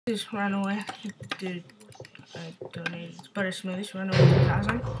Just run away. Dude, I donated. Butter Smoothies, run away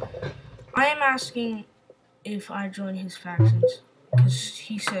 2000. I am asking if I join his factions, because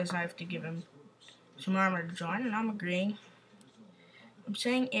he says I have to give him some armor to join, and I'm agreeing. I'm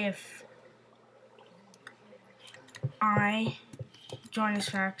saying if I join his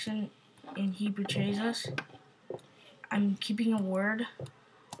faction and he betrays us, I'm keeping a word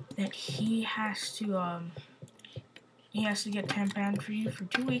that he has to get temp banned for you for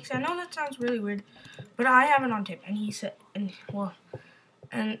 2 weeks. I know that sounds really weird, but I have it on tape, and he said, and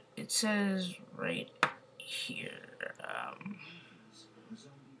it says right here.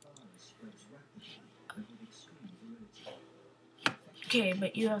 Okay,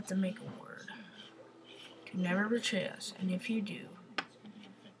 but you have to make a word to never betray us, and if you do,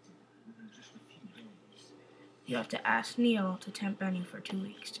 you have to ask Neil to temp ban you for 2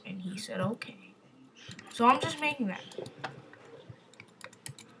 weeks, and he said okay. So I'm just making that.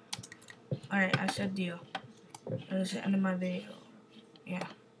 Alright, I said deal. That is the end of my video. Yeah.